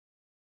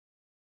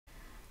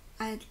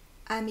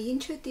I'm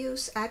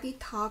introduce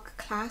AbiTalk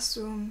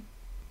Classroom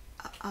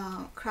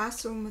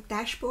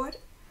Dashboard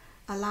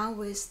along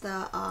with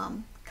the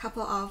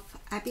couple of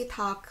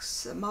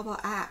AbiTalk's mobile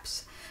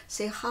apps.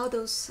 See how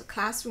those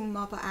classroom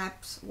mobile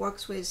apps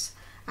works with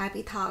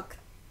AbiTalk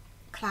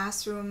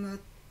Classroom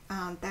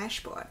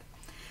Dashboard.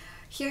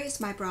 Here is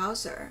my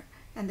browser,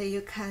 and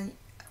you can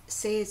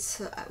see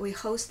it's we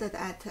hosted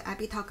at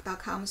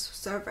AbiTalk.com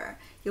server.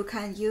 You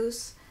can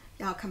use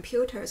your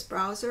computer's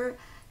browser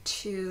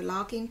to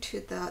log into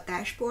the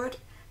dashboard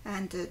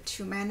and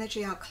to manage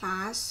your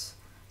class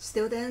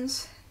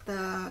students,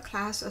 the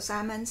class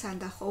assignments and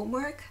the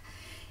homework.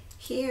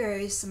 Here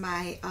is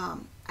my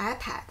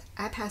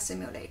iPad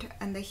simulator,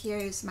 and here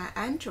is my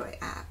Android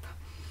app.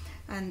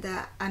 And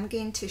I'm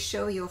going to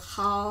show you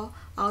how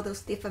all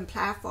those different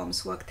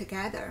platforms work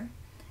together.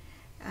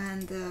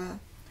 And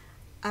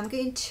I'm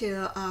going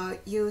to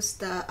use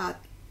the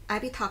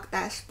AbiTalk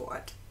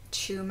dashboard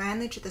to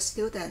manage the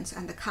students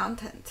and the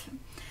content.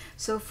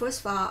 So first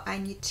of all, I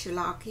need to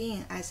log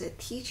in as a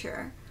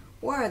teacher,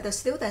 or the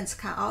students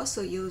can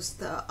also use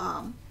the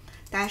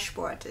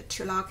dashboard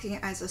to log in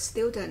as a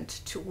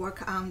student to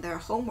work on their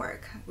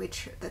homework,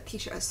 which the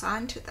teacher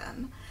assigned to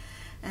them.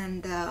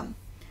 And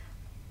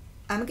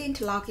I'm going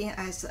to log in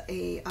as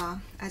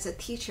a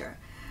teacher.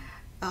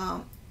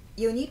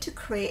 You need to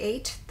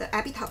create the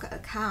AbiTalk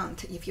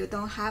account if you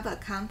don't have an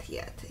account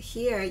yet.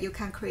 Here you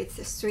can create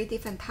 3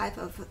 different types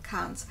of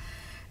accounts.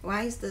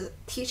 One is the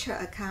teacher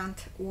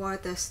account, or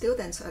the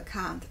student's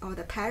account, or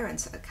the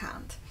parent's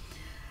account.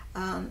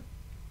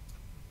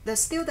 The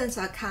student's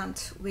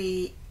account,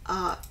 you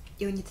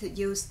need to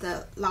use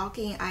the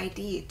login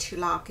ID to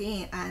log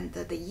in, and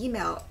the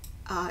email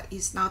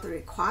is not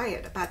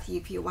required, but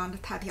if you want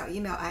to type your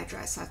email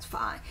address, that's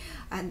fine,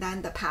 and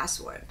then the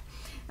password.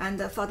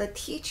 And for the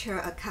teacher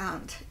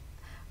account,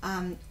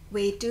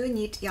 we do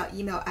need your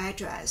email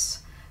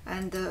address,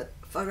 and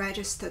for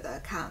register the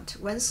account.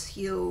 Once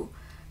you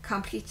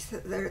complete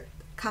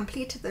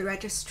the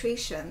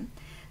registration,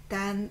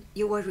 then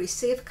you will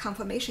receive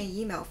confirmation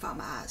email from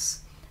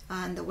us.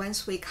 And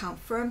once we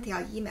confirm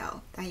your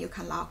email, then you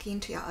can log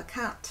into your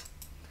account.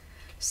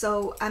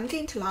 So I'm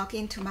going to log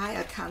into my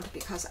account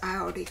because I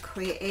already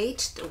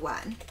created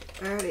one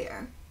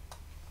earlier.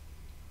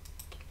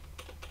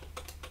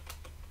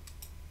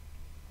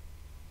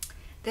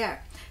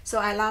 There, so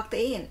I logged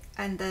in,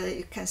 and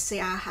you can see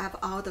I have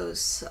all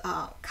those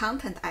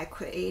content I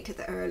created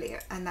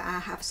earlier, and I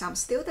have some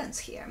students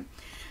here.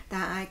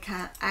 Then I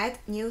can add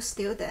new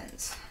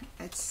students.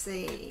 Let's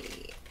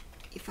see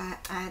if I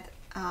add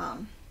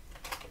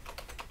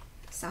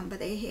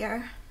somebody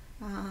here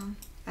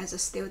as a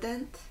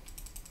student,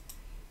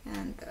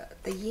 and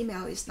the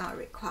email is not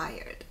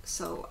required,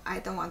 so I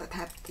don't want to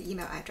type the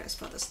email address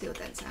for the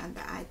students, and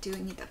I do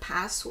need a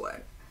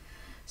password.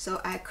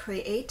 So I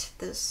create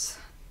this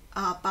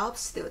Bob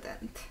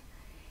student,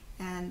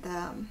 and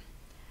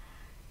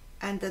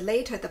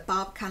later the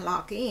Bob can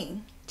log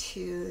in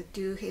to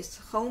do his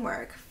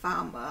homework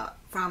from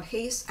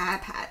his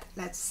iPad.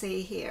 Let's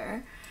see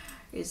here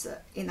is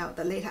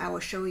the later I will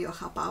show you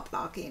how Bob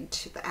log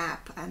into the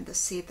app and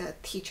see the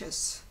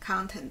teacher's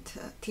content,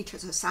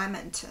 teacher's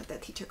assignment the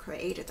teacher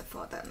created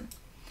for them.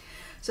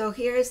 So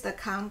here is the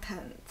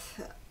content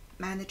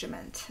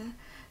management.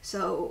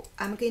 So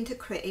I'm going to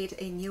create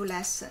a new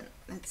lesson.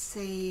 Let's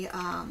say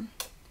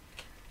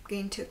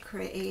going to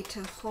create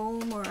a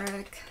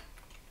homework.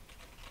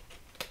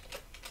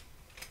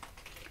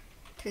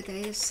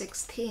 Today is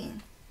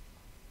 16.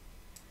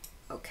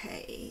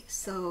 Okay,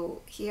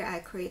 so here I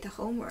create a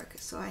homework,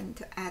 so I need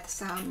to add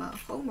some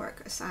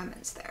homework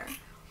assignments there.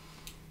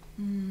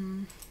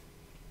 Let's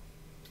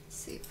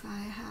see if I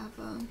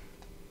have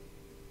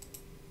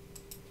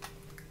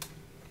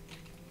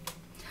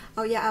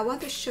oh yeah, I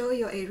want to show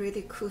you a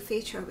really cool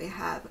feature we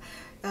have.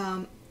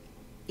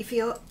 If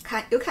you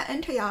can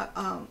enter your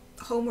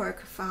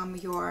homework from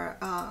your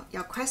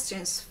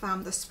questions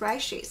from the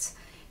spreadsheets.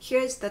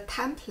 Here's the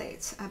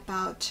templates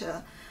about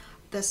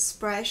the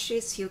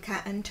spreadsheets. You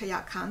can enter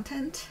your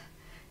content,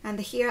 and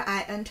here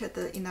I entered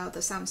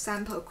the some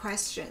sample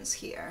questions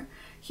here.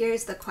 Here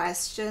is the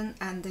question,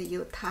 and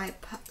you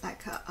type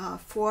like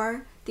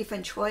 4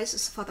 different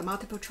choices for the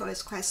multiple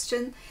choice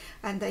question,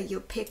 and then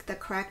you pick the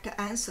correct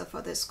answer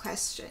for this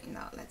question.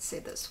 Let's say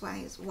this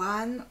one is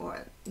 1,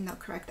 or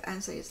correct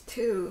answer is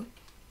 2.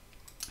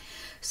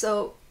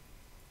 So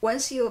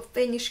once you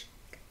finish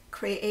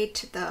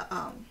create the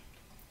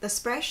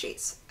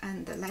spreadsheets,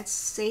 and let's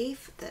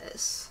save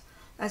this.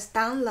 Let's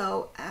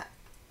download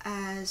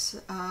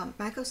as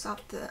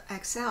Microsoft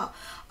Excel.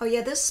 Oh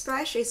yeah, this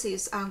spreadsheet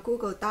is on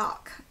Google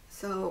Doc.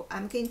 So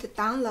I'm going to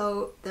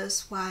download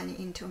this one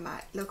into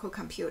my local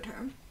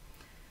computer.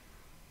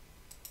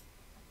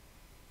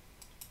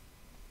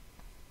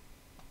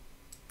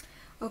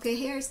 Okay,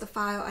 here's the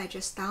file I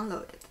just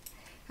downloaded,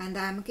 and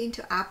I'm going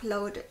to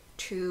upload it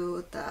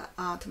to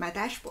my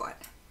dashboard.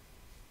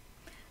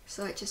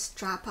 So I just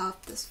drop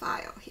off this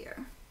file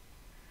here.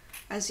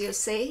 As you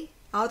see,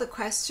 all the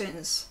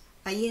questions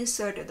are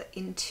inserted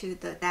into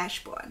the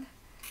dashboard,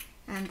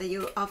 And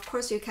you, of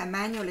course, you can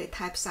manually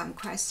type some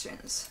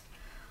questions.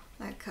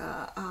 Like,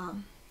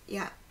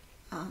 yeah,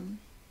 let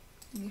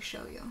me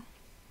show you.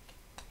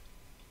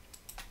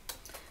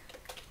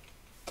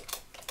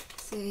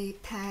 See,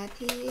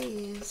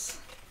 Teddy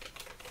is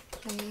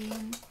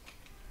playing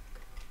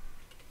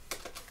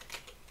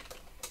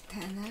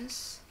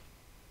tennis.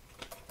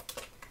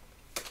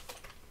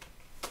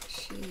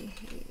 She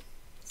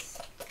hates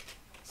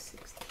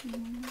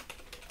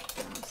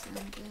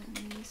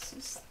 16,000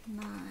 misses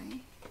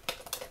 9.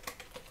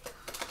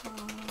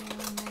 How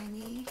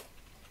many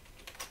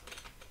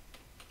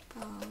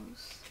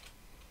balls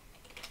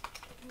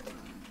were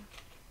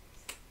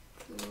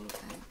through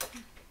at?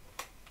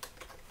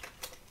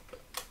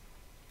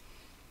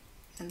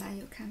 And then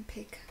you can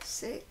pick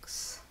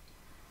 6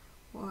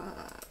 or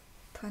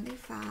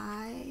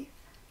 25,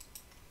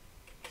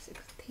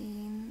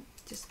 16,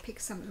 just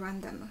pick some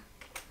random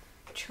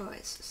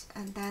choices.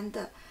 And then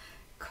the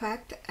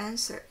correct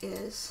answer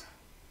is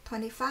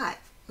 25,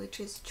 which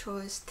is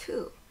choice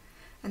 2.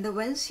 And then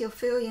once you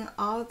fill in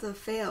all the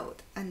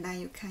field, and then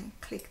you can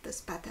click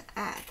this button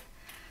add.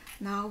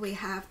 Now we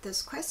have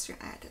this question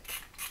added.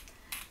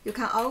 You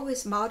can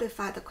always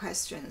modify the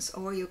questions,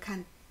 or you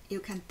can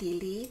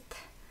delete,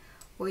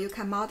 or you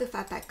can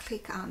modify by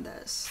click on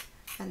this,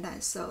 and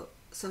then so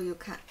you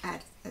can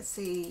add, let's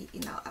say,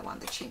 you know, I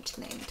want to change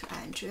the name to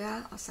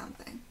Andrea or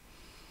something.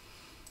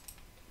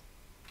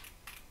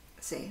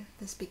 See,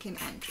 this became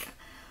Andrea.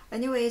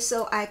 Anyway,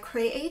 so I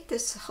create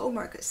this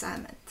homework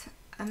assignment.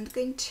 I'm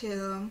going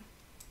to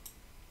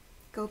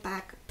go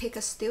back, pick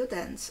a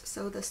student,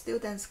 so the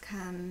students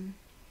can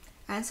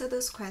answer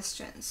those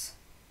questions.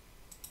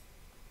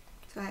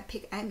 So I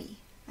pick Amy,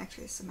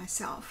 actually it's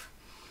myself.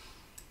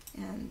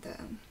 And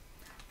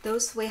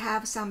those, we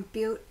have some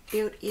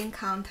built-in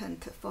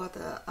content for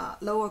the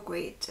lower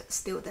grade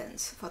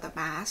students. For the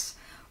math,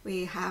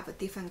 we have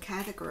different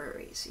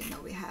categories. You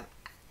know, we have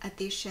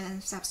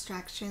addition,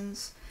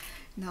 subtractions.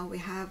 You know, we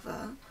have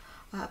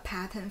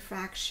pattern,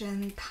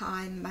 fraction,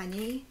 time,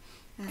 money,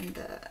 and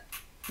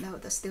you know,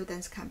 the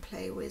students can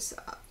play with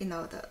you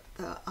know,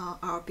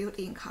 our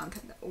built-in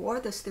content, or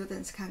the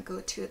students can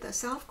go to the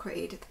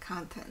self-created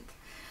content.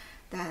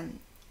 Then,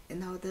 you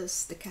know,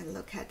 this, they can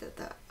look at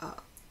the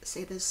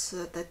say this,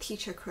 the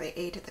teacher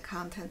created the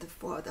content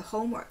for the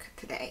homework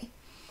today.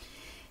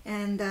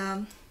 And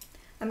I'm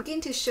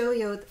going to show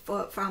you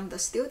from the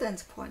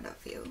student's point of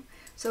view.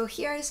 So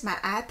here is my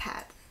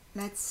iPad.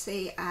 Let's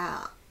say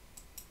I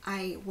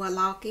will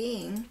log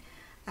in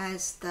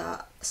as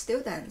the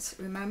students.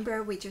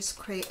 Remember, we just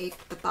create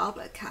the Bob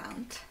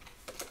account.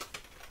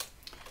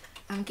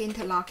 I'm going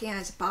to log in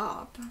as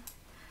Bob.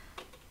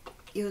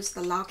 Use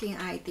the login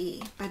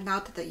ID, but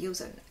not the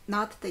user,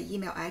 not the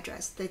email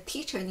address. The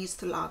teacher needs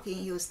to log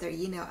in, use their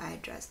email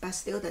address, but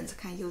students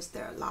can use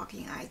their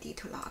login ID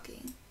to log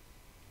in.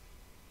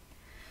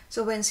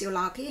 So once you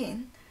log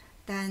in,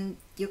 then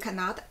you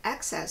cannot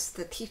access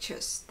the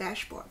teacher's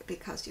dashboard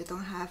because you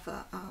don't have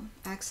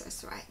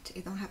access right.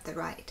 You don't have the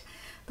right,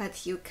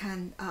 but you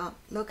can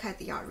look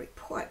at your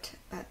report.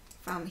 But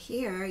from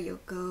here, you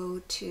go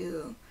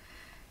to,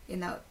 you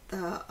know,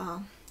 the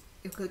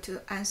you go to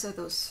answer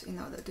those, you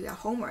know, do your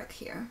homework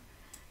here,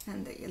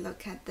 and you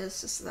look at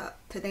this is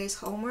today's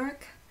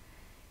homework,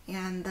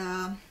 and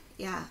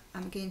yeah,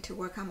 I'm going to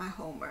work on my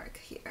homework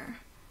here.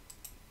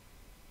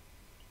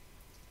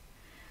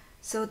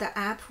 So the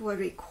app will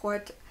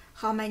record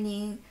how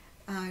many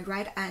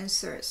right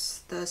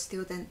answers the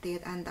student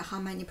did, and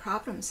how many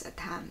problems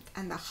attempt,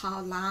 and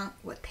how long it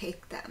would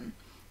take them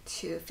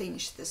to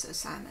finish this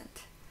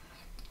assignment.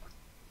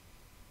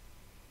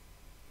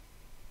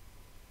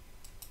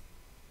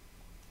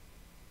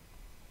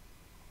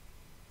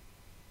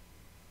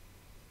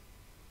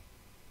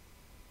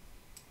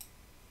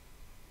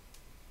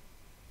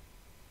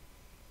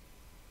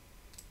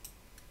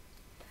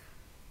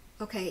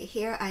 Okay,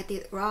 here I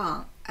did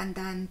wrong, and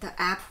then the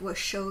app will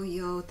show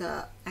you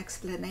the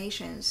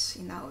explanations,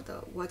 you know,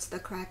 what's the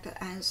correct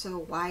answer,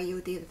 why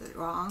you did it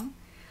wrong,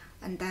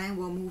 and then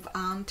we'll move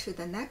on to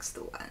the next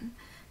one.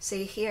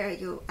 See here,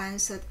 you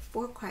answered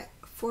four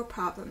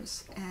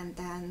problems, and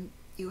then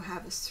you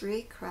have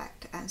 3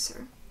 correct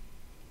answers.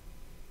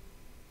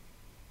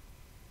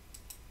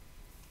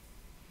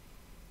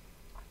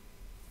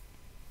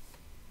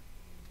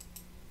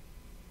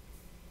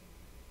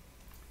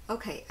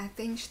 Okay, I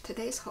finished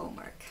today's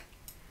homework.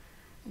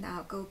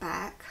 Now go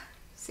back.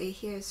 See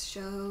here, it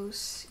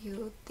shows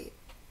you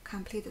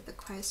completed the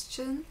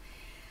question.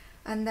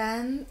 And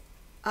then,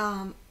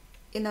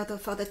 you know,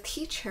 for the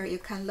teacher, you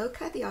can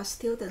look at your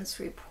student's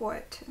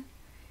report.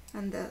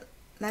 And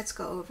let's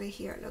go over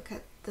here. Look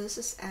at, this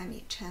is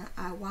Amy Chen.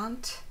 I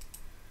want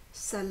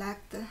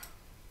select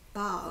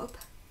Bob,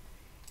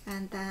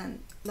 and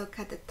then look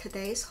at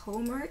today's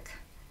homework.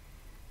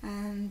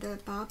 And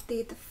Bob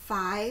did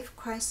 5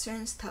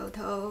 questions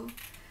total,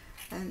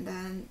 and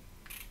then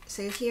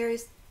so here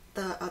is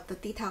the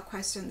detailed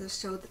question that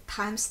show the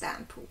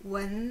timestamp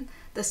when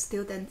the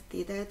student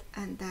did it,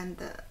 and then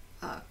the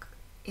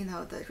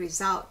the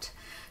result.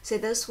 So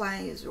this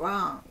one is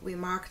wrong. We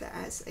marked it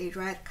as a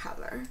red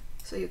color.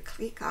 So you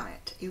click on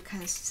it, you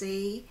can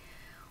see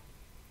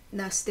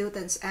the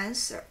student's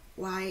answer,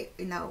 why,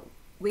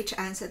 which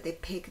answer they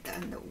picked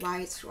and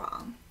why it's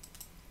wrong.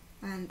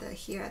 And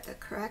here the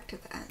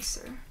corrected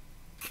answer.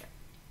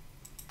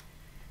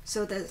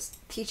 So the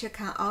teacher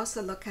can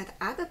also look at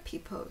other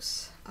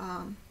people's,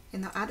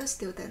 other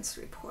students'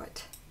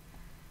 report.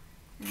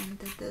 And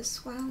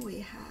this one we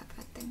have,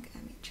 I think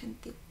Amy Chen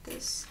did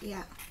this,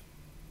 yeah.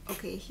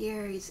 Okay,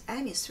 here is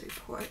Amy's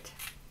report.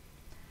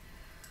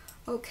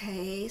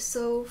 Okay,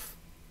 so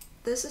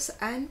this is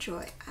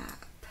Android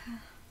app.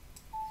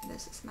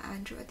 This is my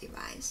Android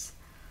device.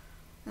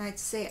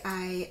 Let's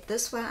say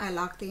this one I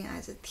logged in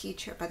as a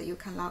teacher, but you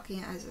can log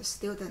in as a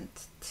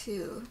student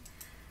too.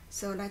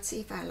 So let's see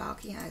if I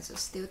log in as a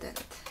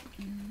student.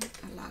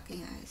 I log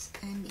in as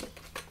Amy.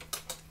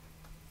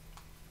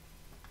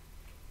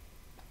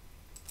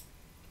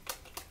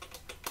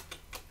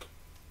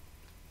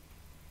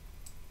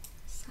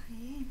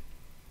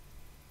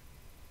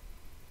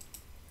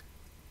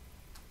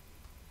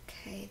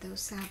 Okay,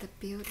 those are the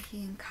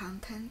built-in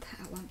content.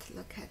 I want to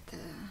look at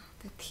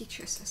the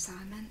teacher's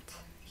assignment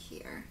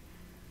here.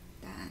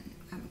 Then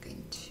I'm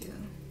going to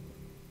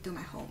do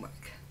my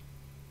homework.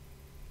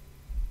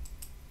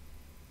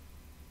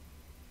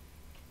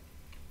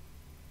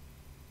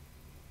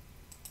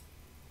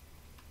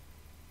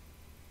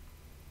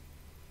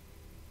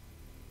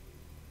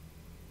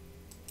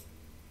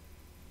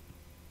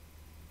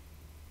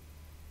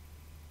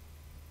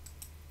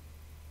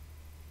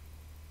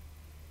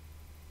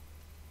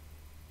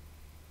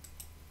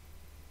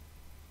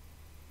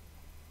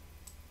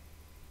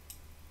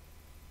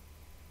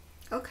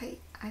 Okay,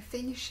 I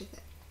finished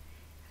it.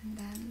 And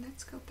then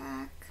let's go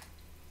back.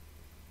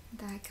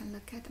 And I can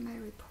look at my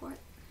report.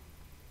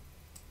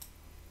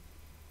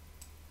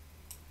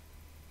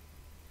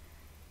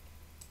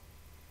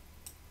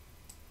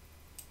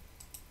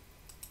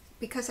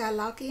 Because I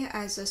log in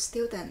as a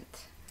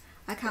student,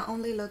 I can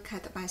only look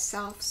at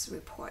myself's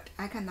report.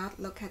 I cannot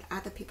look at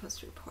other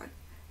people's report.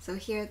 So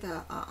here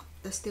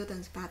the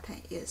student's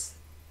button is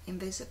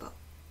invisible.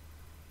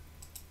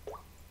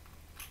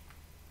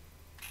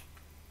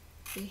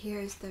 So here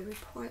is the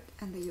report,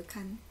 and you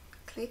can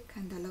click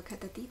and look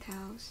at the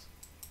details.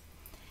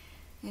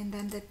 And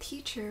then the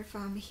teacher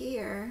from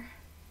here,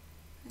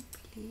 I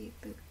believe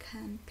you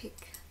can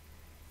pick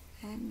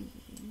Amy.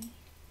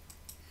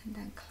 And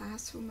then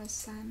classroom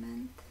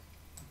assignment.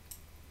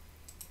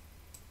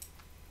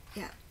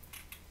 Yeah.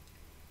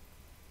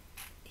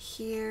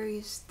 Here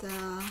is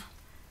the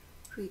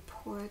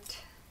report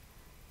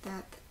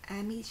that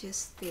Amy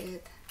just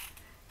did,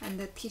 and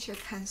the teacher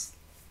can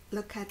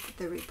look at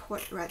the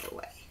report right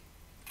away.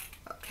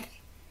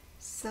 Okay,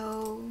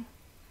 so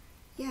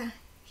yeah,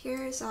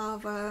 here's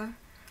our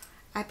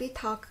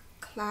AbiTalk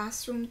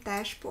Classroom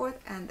dashboard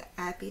and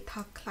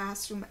AbiTalk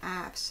Classroom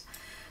apps.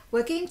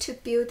 We're going to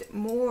build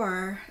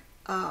more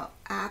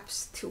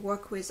apps to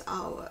work with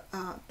our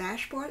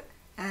dashboard,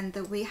 and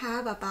we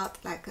have about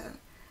like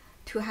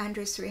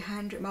 200,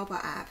 300 mobile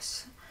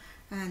apps.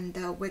 And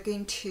we're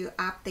going to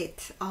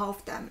update all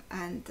of them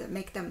and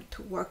make them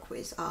to work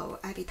with our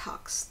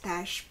AbiTalk's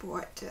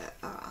dashboard,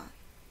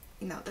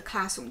 the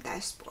classroom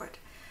dashboard.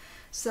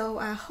 So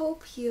I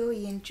hope you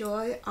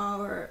enjoy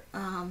our,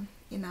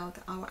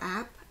 our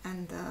app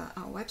and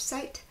our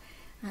website,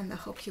 and I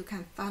hope you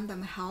can find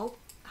them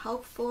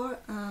helpful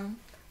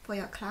for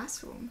your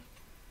classroom.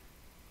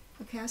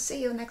 Okay, I'll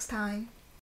see you next time.